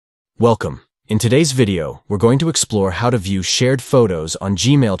Welcome. In today's video, we're going to explore how to view shared photos on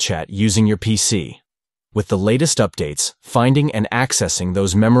Gmail chat using your PC. With the latest updates, finding and accessing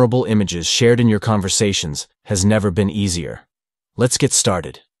those memorable images shared in your conversations has never been easier. Let's get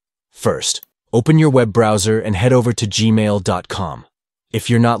started. First, open your web browser and head over to gmail.com. If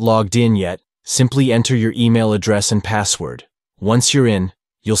you're not logged in yet, simply enter your email address and password. Once you're in,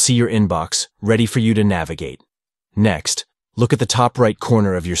 you'll see your inbox ready for you to navigate. Next, look at the top right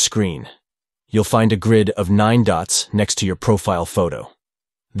corner of your screen. You'll find a grid of 9 dots next to your profile photo.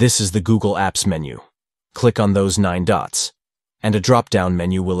 This is the Google Apps menu. Click on those 9 dots, and a drop-down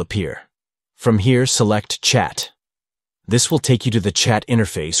menu will appear. From here, select Chat. This will take you to the chat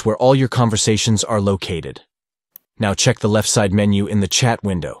interface where all your conversations are located. Now check the left side menu in the chat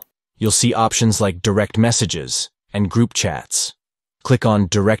window. You'll see options like Direct Messages and Group Chats. Click on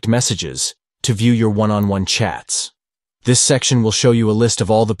Direct Messages to view your one-on-one chats. This section will show you a list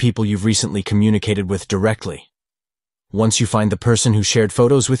of all the people you've recently communicated with directly. Once you find the person who shared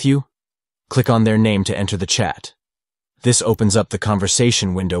photos with you, click on their name to enter the chat. This opens up the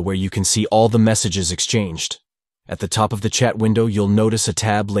conversation window where you can see all the messages exchanged. At the top of the chat window, you'll notice a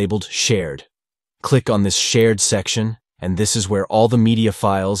tab labeled Shared. Click on this Shared section, and this is where all the media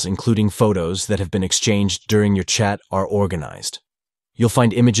files, including photos that have been exchanged during your chat, are organized. You'll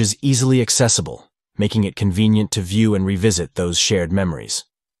find images easily accessible, making it convenient to view and revisit those shared memories.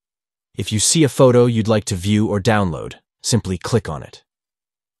 If you see a photo you'd like to view or download, simply click on it.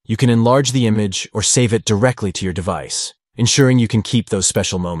 You can enlarge the image or save it directly to your device, ensuring you can keep those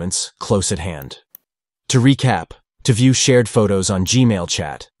special moments close at hand. To recap, to view shared photos on Gmail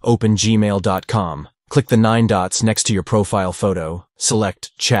chat, open gmail.com, click the 9 dots next to your profile photo,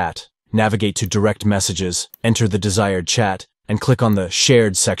 select Chat, navigate to Direct Messages, enter the desired chat, and click on the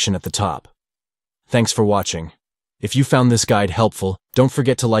Shared section at the top. Thanks for watching. If you found this guide helpful, don't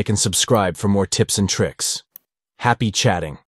forget to like and subscribe for more tips and tricks. Happy chatting!